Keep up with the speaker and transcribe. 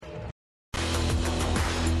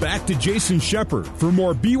back to Jason Shepard for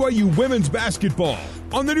more BYU women's basketball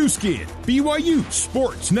on the new skin, BYU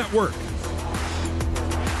Sports Network.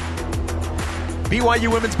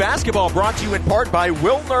 BYU women's basketball brought to you in part by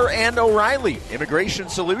Wilner and O'Reilly. Immigration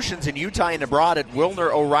solutions in Utah and abroad at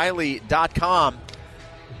WilnerO'Reilly.com.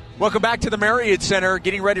 Welcome back to the Marriott Center,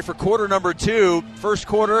 getting ready for quarter number 2. First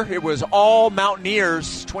quarter, it was all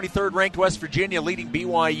Mountaineers. 23rd ranked West Virginia leading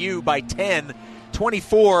BYU by 10,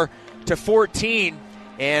 24-14.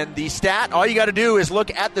 And the stat, all you got to do is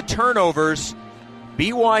look at the turnovers.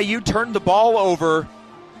 BYU turned the ball over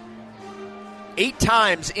 8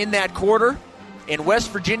 times in that quarter, and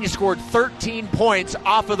West Virginia scored 13 points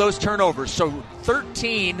off of those turnovers. So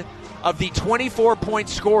 13 of the 24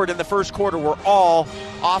 points scored in the first quarter were all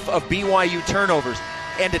off of BYU turnovers.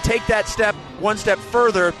 And to take that step one step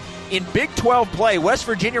further, in Big 12 play, West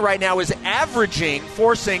Virginia right now is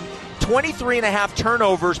forcing 23.5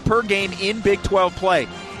 turnovers per game in Big 12 play.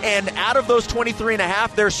 And out of those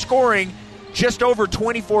 23.5, they're scoring just over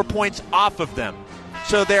 24 points off of them.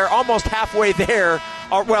 So they're almost halfway there.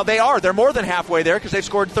 Well, they are. They're more than halfway there because they've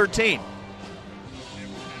scored 13.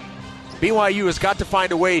 BYU has got to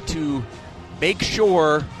find a way to make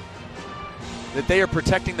sure that they are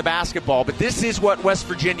protecting the basketball. But this is what West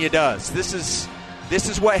Virginia does. This is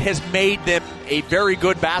what has made them a very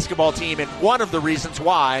good basketball team, and one of the reasons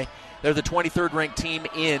why they're the 23rd ranked team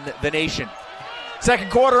in the nation. Second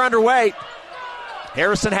quarter underway.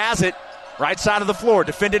 Harrison has it. Right side of the floor,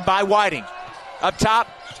 defended by Whiting. Up top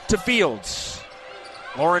to Fields.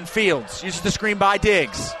 Lauren Fields uses the screen by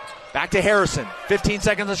Diggs. Back to Harrison. 15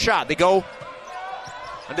 seconds of shot. They go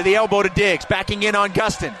under the elbow to Diggs. Backing in on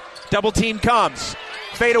Gustin. Double team comes.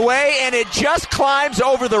 Fade away, and it just climbs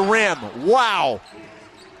over the rim. Wow.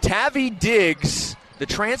 Tavi Diggs, the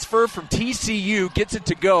transfer from TCU, gets it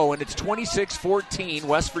to go, and it's 26-14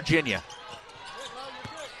 West Virginia.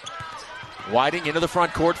 Whiting into the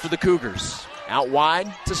front court for the Cougars. Out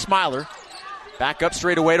wide to Smiler. Back up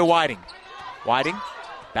straight away to Whiting. Whiting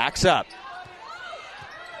backs up.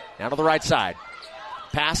 Now to the right side.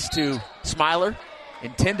 Pass to Smiler.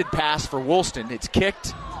 Intended pass for Woolston. It's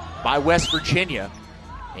kicked by West Virginia.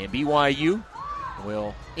 And BYU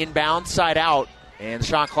will inbound, side out. And the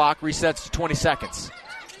shot clock resets to 20 seconds.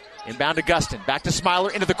 Inbound to Gustin. Back to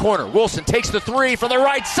Smiler into the corner. Woolston takes the three from the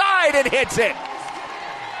right side and hits it.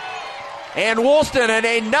 And Woolston, and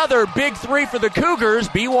another big three for the Cougars.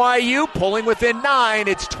 BYU pulling within 9.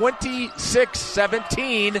 It's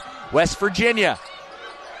 26-17 West Virginia.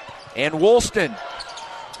 And Woolston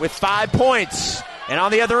with 5 points. And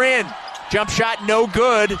on the other end, jump shot no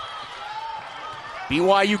good.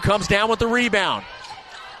 BYU comes down with the rebound.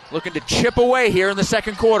 Looking to chip away here in the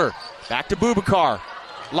second quarter. Back to Boubacar.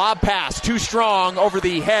 Lob pass, too strong over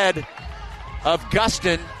the head of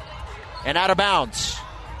Gustin and out of bounds.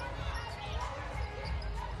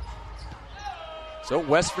 So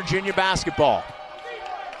West Virginia basketball.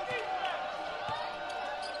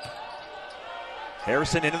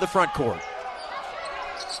 Harrison into the front court.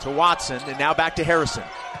 To Watson, and now back to Harrison.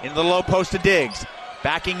 Into the low post to Diggs.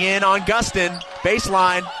 Backing in on Gustin.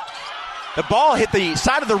 Baseline. The ball hit the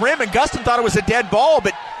side of the rim, and Gustin thought it was a dead ball,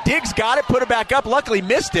 but Diggs got it, put it back up, luckily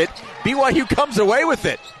missed it. BYU comes away with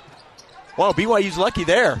it. Well, BYU's lucky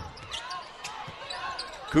there.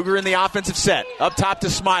 Cougar in the offensive set. Up top to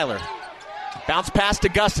Smiler. Bounce pass to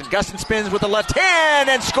Gustin. Gustin spins with the left hand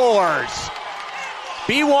and scores.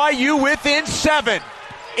 BYU within 7.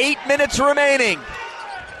 8 minutes remaining.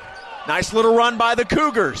 Nice little run by the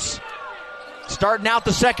Cougars. Starting out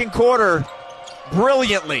the second quarter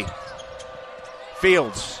brilliantly.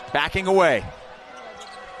 Fields backing away.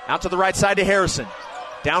 Out to the right side to Harrison.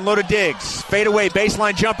 Down low to Diggs. Fade away,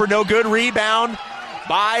 baseline jumper, no good. Rebound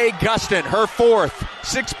by Gustin. Her 4th.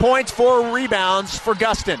 6 points, 4 rebounds for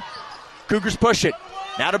Gustin. Cougars push it.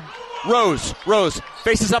 Now to Rose. Rose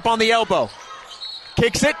faces up on the elbow.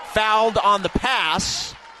 Kicks it. Fouled on the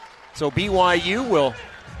pass. So BYU will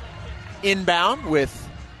inbound with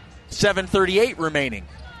 7:38 remaining.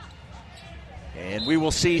 And we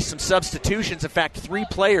will see some substitutions. In fact, 3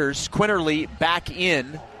 players, Quinterly back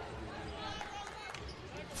in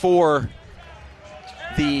for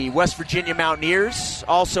the West Virginia Mountaineers.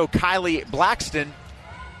 Also Kylie Blackston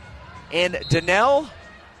and Danelle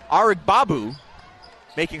Arigbabu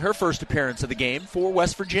making her first appearance of the game for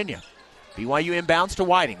West Virginia. BYU inbounds to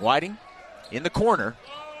Whiting. Whiting in the corner.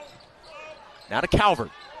 Now to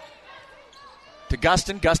Calvert. To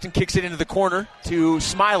Gustin. Gustin kicks it into the corner to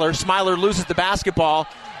Smiler. Smiler loses the basketball.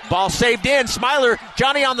 Ball saved in. Smiler,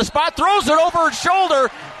 Johnny on the spot, throws it over her shoulder.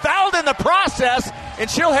 Fouled in the process, and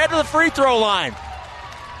she'll head to the free throw line.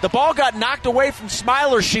 The ball got knocked away from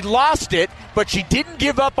Smiler. She lost it, but she didn't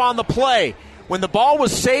give up on the play. When the ball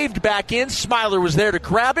was saved back in, Smiler was there to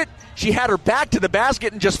grab it. She had her back to the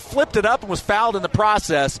basket and just flipped it up and was fouled in the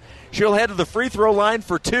process. She'll head to the free throw line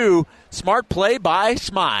for 2. Smart play by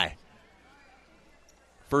Smy.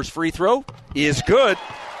 First free throw is good.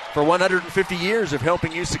 For 150 years of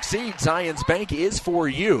helping you succeed, Zions Bank is for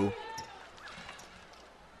you.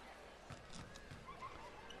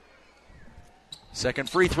 Second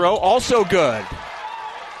free throw, also good.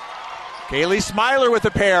 Kaylee Smiler with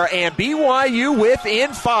a pair, and BYU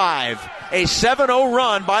within 5. A 7-0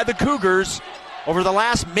 run by the Cougars over the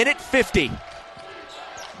last minute 50.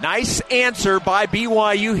 Nice answer by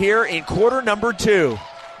BYU here in quarter number 2.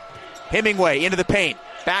 Hemingway into the paint.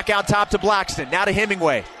 Back out top to Blackston. Now to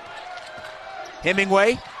Hemingway.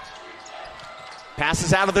 Hemingway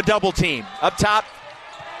passes out of the double team. Up top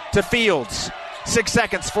to Fields. 6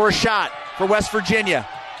 seconds for a shot for West Virginia.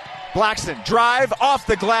 Blackston drive off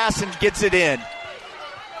the glass and gets it in.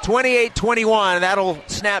 28-21. That'll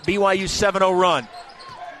snap BYU's 7-0 run.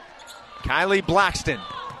 Kylie Blackston,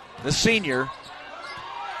 the senior,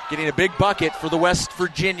 getting a big bucket for the West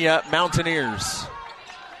Virginia Mountaineers.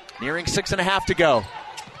 Nearing 6.5 to go.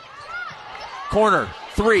 Corner,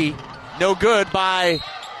 3, no good by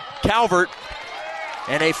Calvert.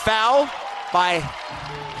 And a foul by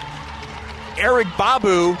Eric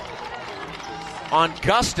Babu on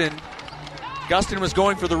Gustin. Gustin was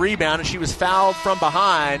going for the rebound, and she was fouled from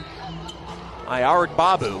behind by Arik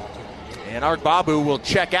Babu. And Arik Babu will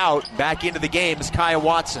check out. Back into the game is Kaya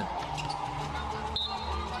Watson.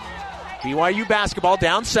 BYU basketball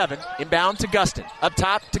down 7. Inbound to Gustin. Up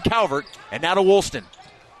top to Calvert. And now to Woolston.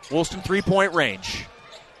 Woolston 3-point range.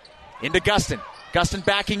 Into Gustin. Gustin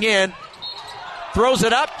backing in. Throws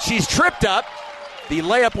it up. She's tripped up. The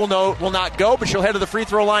layup will not go, but she'll head to the free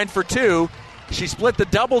throw line for 2. She split the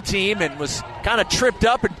double team and was kind of tripped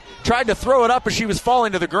up and tried to throw it up as she was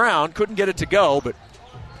falling to the ground. Couldn't get it to go, but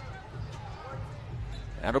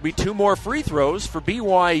that'll be 2 more free throws for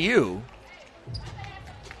BYU.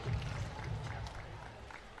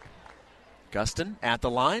 Gustin at the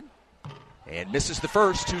line and misses the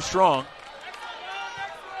first. Too strong.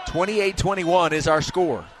 28-21 is our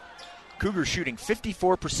score. Cougars shooting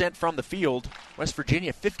 54% from the field. West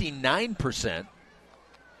Virginia 59%.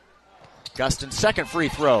 Gustin's second free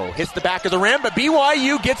throw hits the back of the rim, but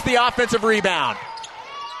BYU gets the offensive rebound.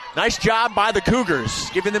 Nice job by the Cougars,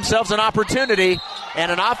 giving themselves an opportunity, and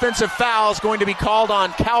an offensive foul is going to be called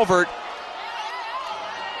on Calvert.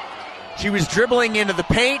 She was dribbling into the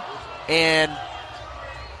paint and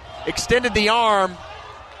extended the arm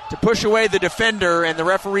to push away the defender, and the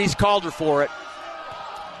referees called her for it.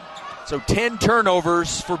 So 10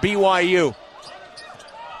 turnovers for BYU.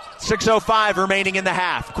 6:05 remaining in the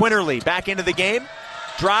half. Quinterly back into the game.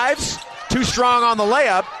 Drives. Too strong on the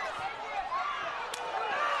layup.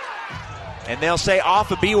 And they'll say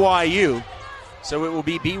off of BYU. So it will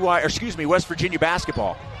be West Virginia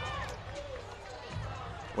basketball.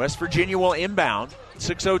 West Virginia will inbound.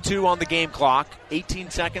 6:02 on the game clock.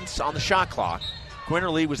 18 seconds on the shot clock.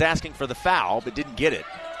 Quinterly was asking for the foul, but didn't get it.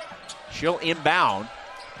 She'll inbound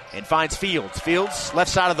and finds Fields. Fields,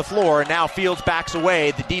 left side of the floor, and now Fields backs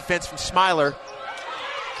away. The defense from Smiler.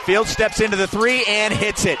 Fields steps into the 3 and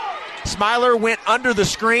hits it. Smiler went under the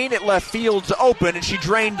screen. It left Fields open, and she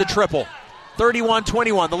drained the triple.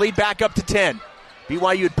 31-21, the lead back up to 10.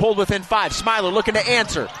 BYU had pulled within 5. Smiler looking to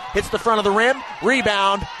answer. Hits the front of the rim.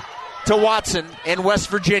 Rebound to Watson and West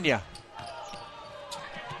Virginia.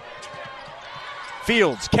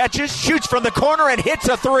 Fields catches, shoots from the corner, and hits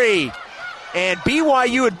a 3. And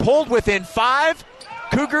BYU had pulled within 5.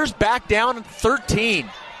 Cougars back down 13.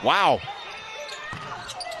 Wow.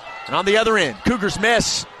 And on the other end, Cougars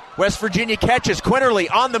miss. West Virginia catches. Quinterly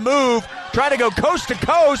on the move, trying to go coast to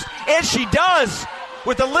coast, and she does.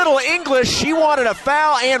 With a little English, she wanted a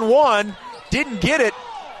foul and won. Didn't get it.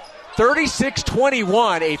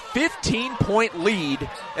 36-21, a 15-point lead.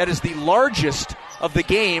 That is the largest of the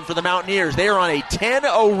game for the Mountaineers. They are on a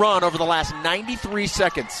 10-0 run over the last 93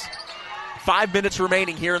 seconds. 5 minutes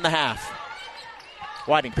remaining here in the half.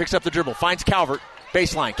 Whiting picks up the dribble, finds Calvert,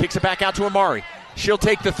 baseline, kicks it back out to Amari. She'll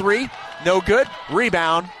take the 3, no good.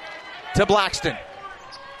 Rebound to Blackston.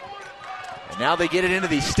 And now they get it into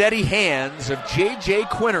the steady hands of J.J.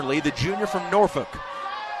 Quinterly, the junior from Norfolk.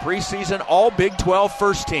 Preseason All Big 12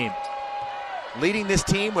 first team. Leading this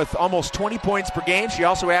team with almost 20 points per game. She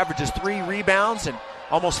also averages 3 rebounds and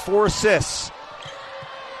almost 4 assists.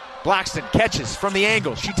 Blackston catches from the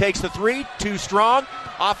angle. She takes the 3, too strong.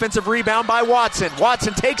 Offensive rebound by Watson.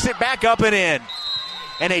 Watson takes it back up and in.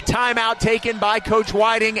 And a timeout taken by Coach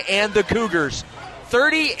Whiting and the Cougars.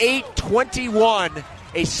 38-21,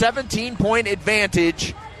 a 17-point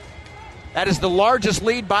advantage. That is the largest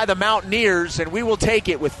lead by the Mountaineers, and we will take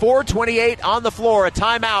it with 4:28 on the floor. A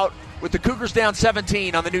timeout with the Cougars down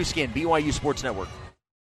 17 on the new skin, BYU Sports Network.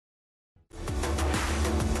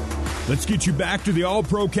 Let's get you back to the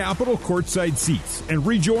All-Pro Capital courtside seats and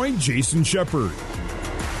rejoin Jason Shepard.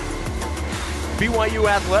 BYU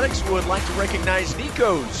Athletics would like to recognize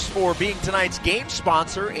Nico's for being tonight's game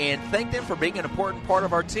sponsor and thank them for being an important part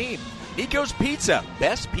of our team. Nico's Pizza,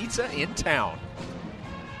 best pizza in town.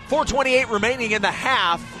 4:28 remaining in the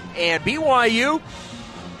half, and BYU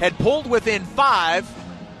had pulled within 5.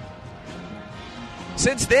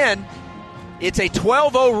 Since then, it's a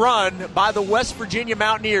 12-0 run by the West Virginia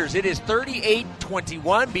Mountaineers. It is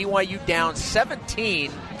 38-21, BYU down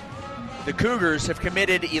 17. The Cougars have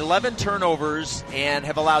committed 11 turnovers and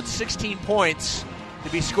have allowed 16 points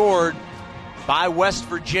to be scored by West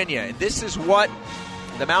Virginia. And this is what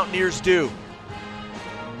the Mountaineers do.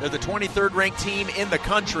 They're the 23rd ranked team in the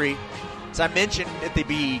country. As I mentioned at the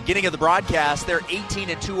beginning of the broadcast, they're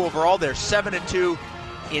 18-2 overall. They're 7-2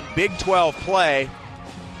 in Big 12 play.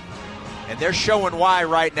 And they're showing why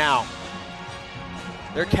right now.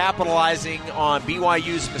 They're capitalizing on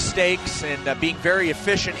BYU's mistakes and being very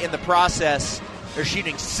efficient in the process. They're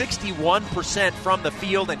shooting 61% from the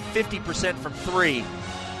field and 50% from three.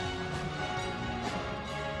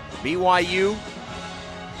 BYU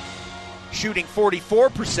shooting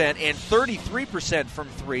 44% and 33% from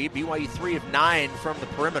three. BYU 3 of 9 from the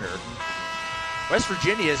perimeter. West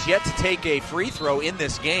Virginia has yet to take a free throw in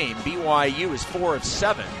this game. BYU is 4 of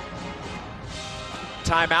 7.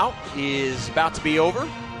 Timeout is about to be over,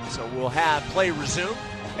 so we'll have play resume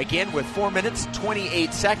again with 4 minutes,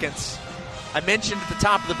 28 seconds. I mentioned at the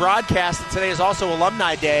top of the broadcast that today is also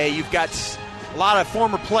Alumni Day. You've got a lot of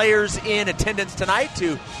former players in attendance tonight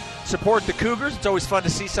to support the Cougars. It's always fun to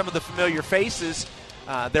see some of the familiar faces.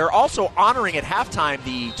 They're also honoring at halftime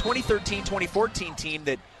the 2013-2014 team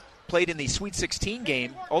that played in the Sweet 16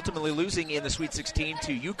 game, ultimately losing in the Sweet 16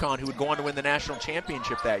 to UConn, who would go on to win the national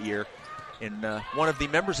championship that year. And one of the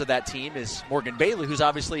members of that team is Morgan Bailey, who's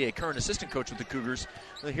obviously a current assistant coach with the Cougars.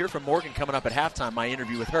 We'll hear from Morgan coming up at halftime, my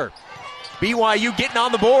interview with her. BYU getting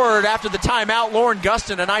on the board after the timeout. Lauren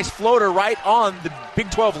Gustin, a nice floater right on the Big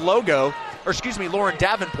 12 logo. Lauren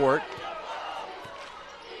Davenport.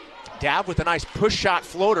 Dav with a nice push shot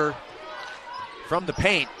floater from the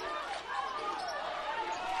paint.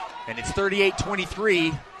 And it's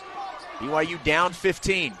 38-23. BYU down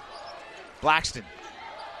 15. Blackston.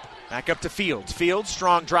 Back up to Fields. Fields,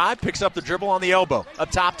 strong drive, picks up the dribble on the elbow. Up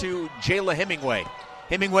top to Jayla Hemingway.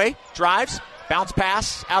 Hemingway drives, bounce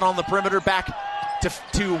pass, out on the perimeter, back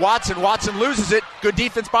to Watson. Watson loses it. Good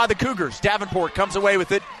defense by the Cougars. Davenport comes away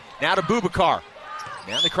with it. Now to Bubakar.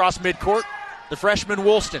 Now they cross midcourt. The freshman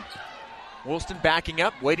Woolston. Woolston backing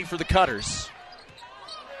up, waiting for the cutters.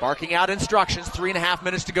 Barking out instructions. 3.5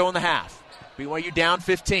 minutes to go in the half. BYU down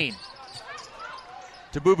 15.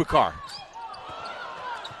 To Bubakar.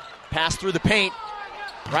 Pass through the paint,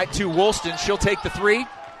 right to Woolston. She'll take the three,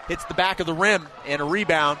 hits the back of the rim, and a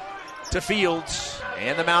rebound to Fields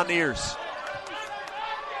and the Mountaineers.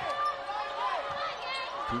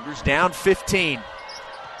 Cougars down 15.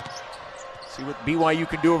 See what BYU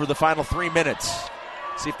can do over the final 3 minutes.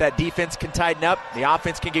 See if that defense can tighten up. The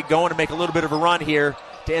offense can get going and make a little bit of a run here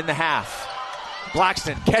to end the half.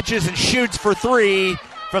 Blackston catches and shoots for three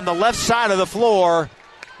from the left side of the floor.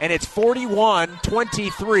 And it's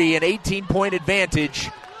 41-23, an 18-point advantage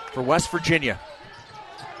for West Virginia.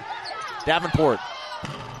 Davenport.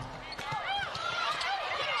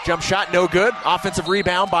 Jump shot, no good. Offensive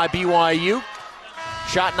rebound by BYU.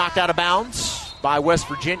 Shot knocked out of bounds by West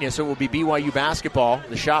Virginia, so it will be BYU basketball.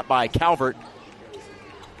 The shot by Calvert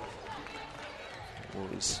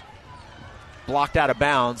was blocked out of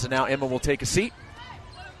bounds, and now Emma will take a seat.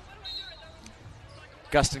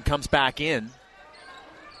 Gustin comes back in.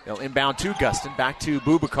 They'll inbound to Gustin, back to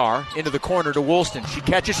Bubakar, into the corner to Woolston. She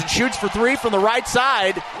catches and shoots for three from the right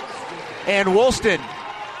side. And Woolston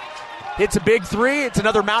hits a big three. It's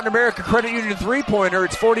another Mountain America Credit Union three-pointer.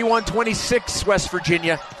 It's 41-26 West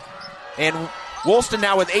Virginia. And Woolston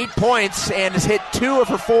now with 8 points and has hit 2 of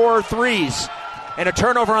her 4 threes. And a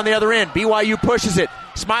turnover on the other end. BYU pushes it.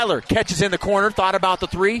 Smiler catches in the corner, thought about the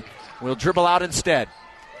three. Will dribble out instead.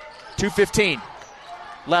 2:15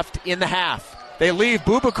 left in the half. They leave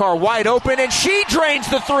Bubakar wide open, and she drains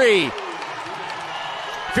the three.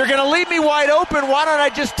 If you're going to leave me wide open, why don't I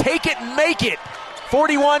just take it and make it?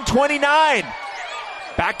 41-29.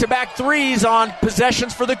 Back-to-back threes on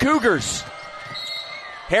possessions for the Cougars.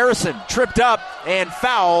 Harrison tripped up and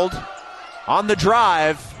fouled on the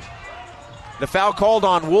drive. The foul called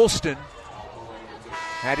on Woolston.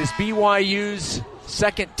 That is BYU's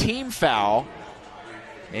second team foul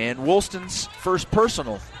and Woolston's first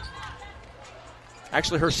personal.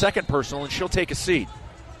 Actually, her second personal, and she'll take a seat.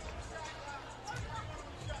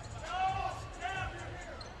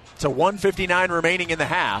 So 1:59 remaining in the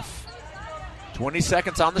half. 20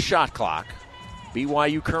 seconds on the shot clock.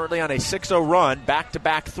 BYU currently on a 6-0 run,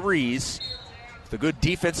 back-to-back threes. With a good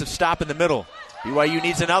defensive stop in the middle. BYU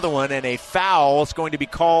needs another one, and a foul is going to be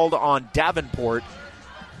called on Davenport,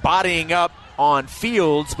 bodying up on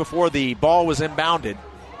Fields before the ball was inbounded.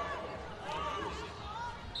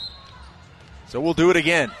 So we'll do it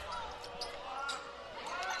again.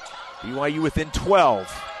 BYU within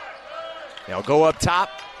 12. They'll go up top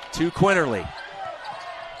to Quinterly.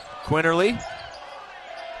 Quinterly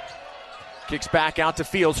kicks back out to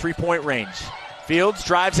Fields, three-point range. Fields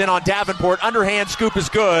drives in on Davenport. Underhand scoop is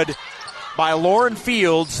good by Lauren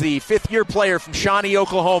Fields, the fifth-year player from Shawnee,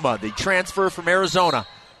 Oklahoma, the transfer from Arizona.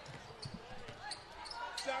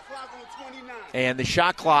 And the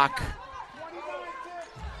shot clock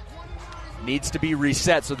needs to be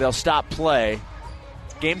reset, so they'll stop play.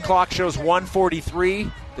 Game clock shows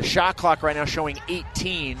 1:43. The shot clock right now showing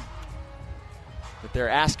 18. But they're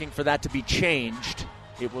asking for that to be changed.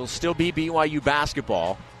 It will still be BYU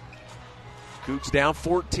basketball. Cougs down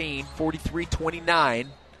 14, 43-29.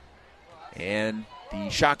 And the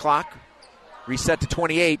shot clock reset to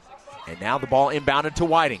 28. And now the ball inbounded to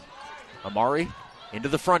Whiting. Amari into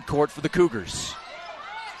the front court for the Cougars.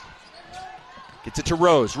 Gets it to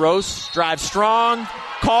Rose. Rose drives strong.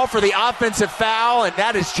 Call for the offensive foul, and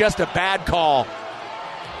that is just a bad call.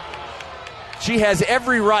 She has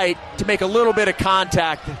every right to make a little bit of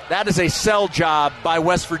contact. That is a sell job by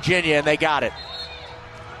West Virginia, and they got it.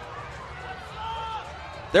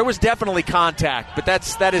 There was definitely contact, but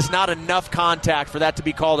that is not enough contact for that to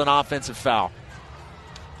be called an offensive foul.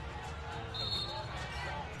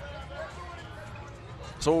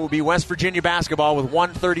 So it will be West Virginia basketball with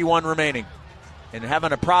 1:31 remaining. And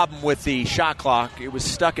having a problem with the shot clock. It was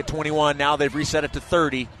stuck at 21. Now they've reset it to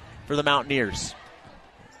 30 for the Mountaineers.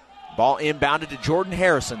 Ball inbounded to Jordan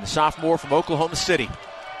Harrison, the sophomore from Oklahoma City.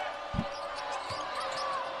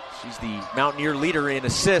 She's the Mountaineer leader in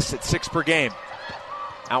assists at 6 per game.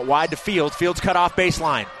 Out wide to Fields. Fields cut off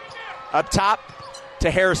baseline. Up top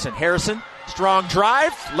to Harrison. Harrison, strong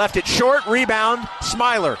drive. Left it short. Rebound,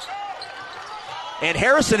 Smiler. And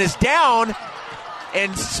Harrison is down.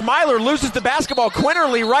 And Smiler loses the basketball.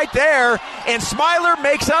 Quinterly right there. And Smiler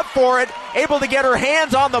makes up for it. Able to get her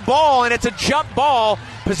hands on the ball. And it's a jump ball.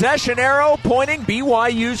 Possession arrow pointing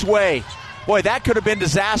BYU's way. Boy, that could have been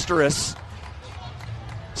disastrous.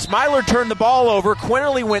 Smiler turned the ball over.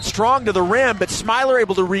 Quinterly went strong to the rim. But Smiler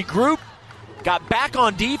able to regroup. Got back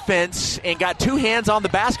on defense. And got two hands on the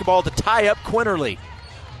basketball to tie up Quinterly.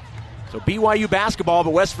 So BYU basketball.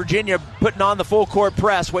 But West Virginia putting on the full court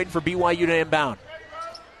press. Waiting for BYU to inbound.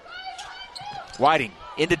 Whiting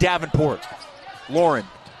into Davenport. Lauren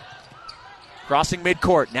crossing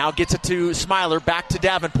midcourt. Now gets it to Smiler. Back to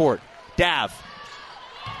Davenport. Dav.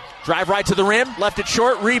 Drive right to the rim. Left it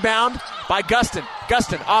short. Rebound by Gustin.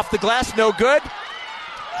 Gustin off the glass. No good.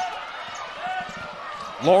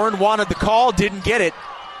 Lauren wanted the call. Didn't get it.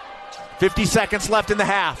 50 seconds left in the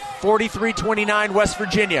half. 43-29 West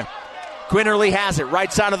Virginia. Quinterly has it.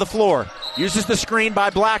 Right side of the floor. Uses the screen by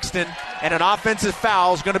Blackston, and an offensive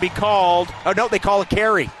foul is going to be called. Oh, no, they call a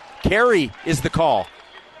carry. Carry is the call.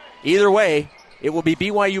 Either way, it will be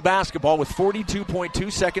BYU basketball with 42.2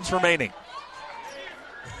 seconds remaining.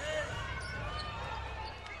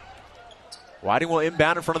 Whiting will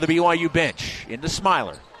inbound in front of the BYU bench. Into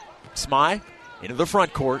Smiler. Smy into the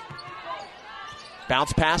front court.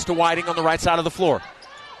 Bounce pass to Whiting on the right side of the floor.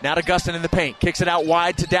 Now to Gustin in the paint. Kicks it out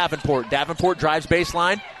wide to Davenport. Davenport drives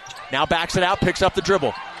baseline. Now backs it out, picks up the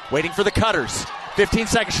dribble. Waiting for the cutters. 15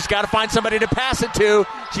 seconds. She's got to find somebody to pass it to.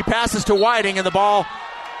 She passes to Whiting, and the ball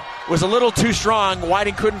was a little too strong.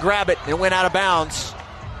 Whiting couldn't grab it. It went out of bounds.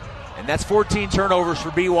 And that's 14 turnovers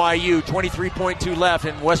for BYU. 23.2 left,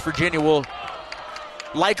 and West Virginia will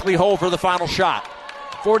likely hold for the final shot.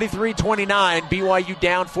 43-29, BYU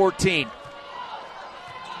down 14.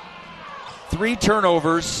 3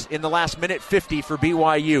 turnovers in the last minute 50 for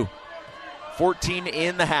BYU. 14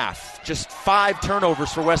 in the half. Just 5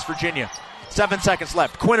 turnovers for West Virginia. 7 seconds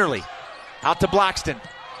left. Quinterly out to Blackston.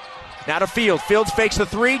 Now to Fields. Fields fakes the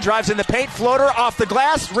 3, drives in the paint, floater off the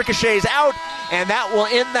glass, ricochets out, and that will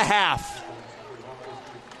end the half.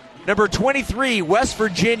 Number 23, West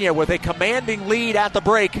Virginia with a commanding lead at the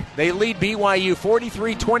break. They lead BYU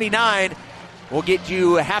 43-29. We'll get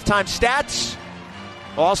you halftime stats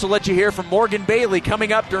We'll also let you hear from Morgan Bailey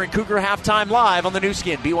coming up during Cougar Halftime Live on the new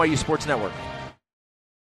skin, BYU Sports Network.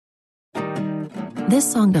 This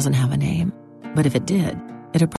song doesn't have a name, but if it did,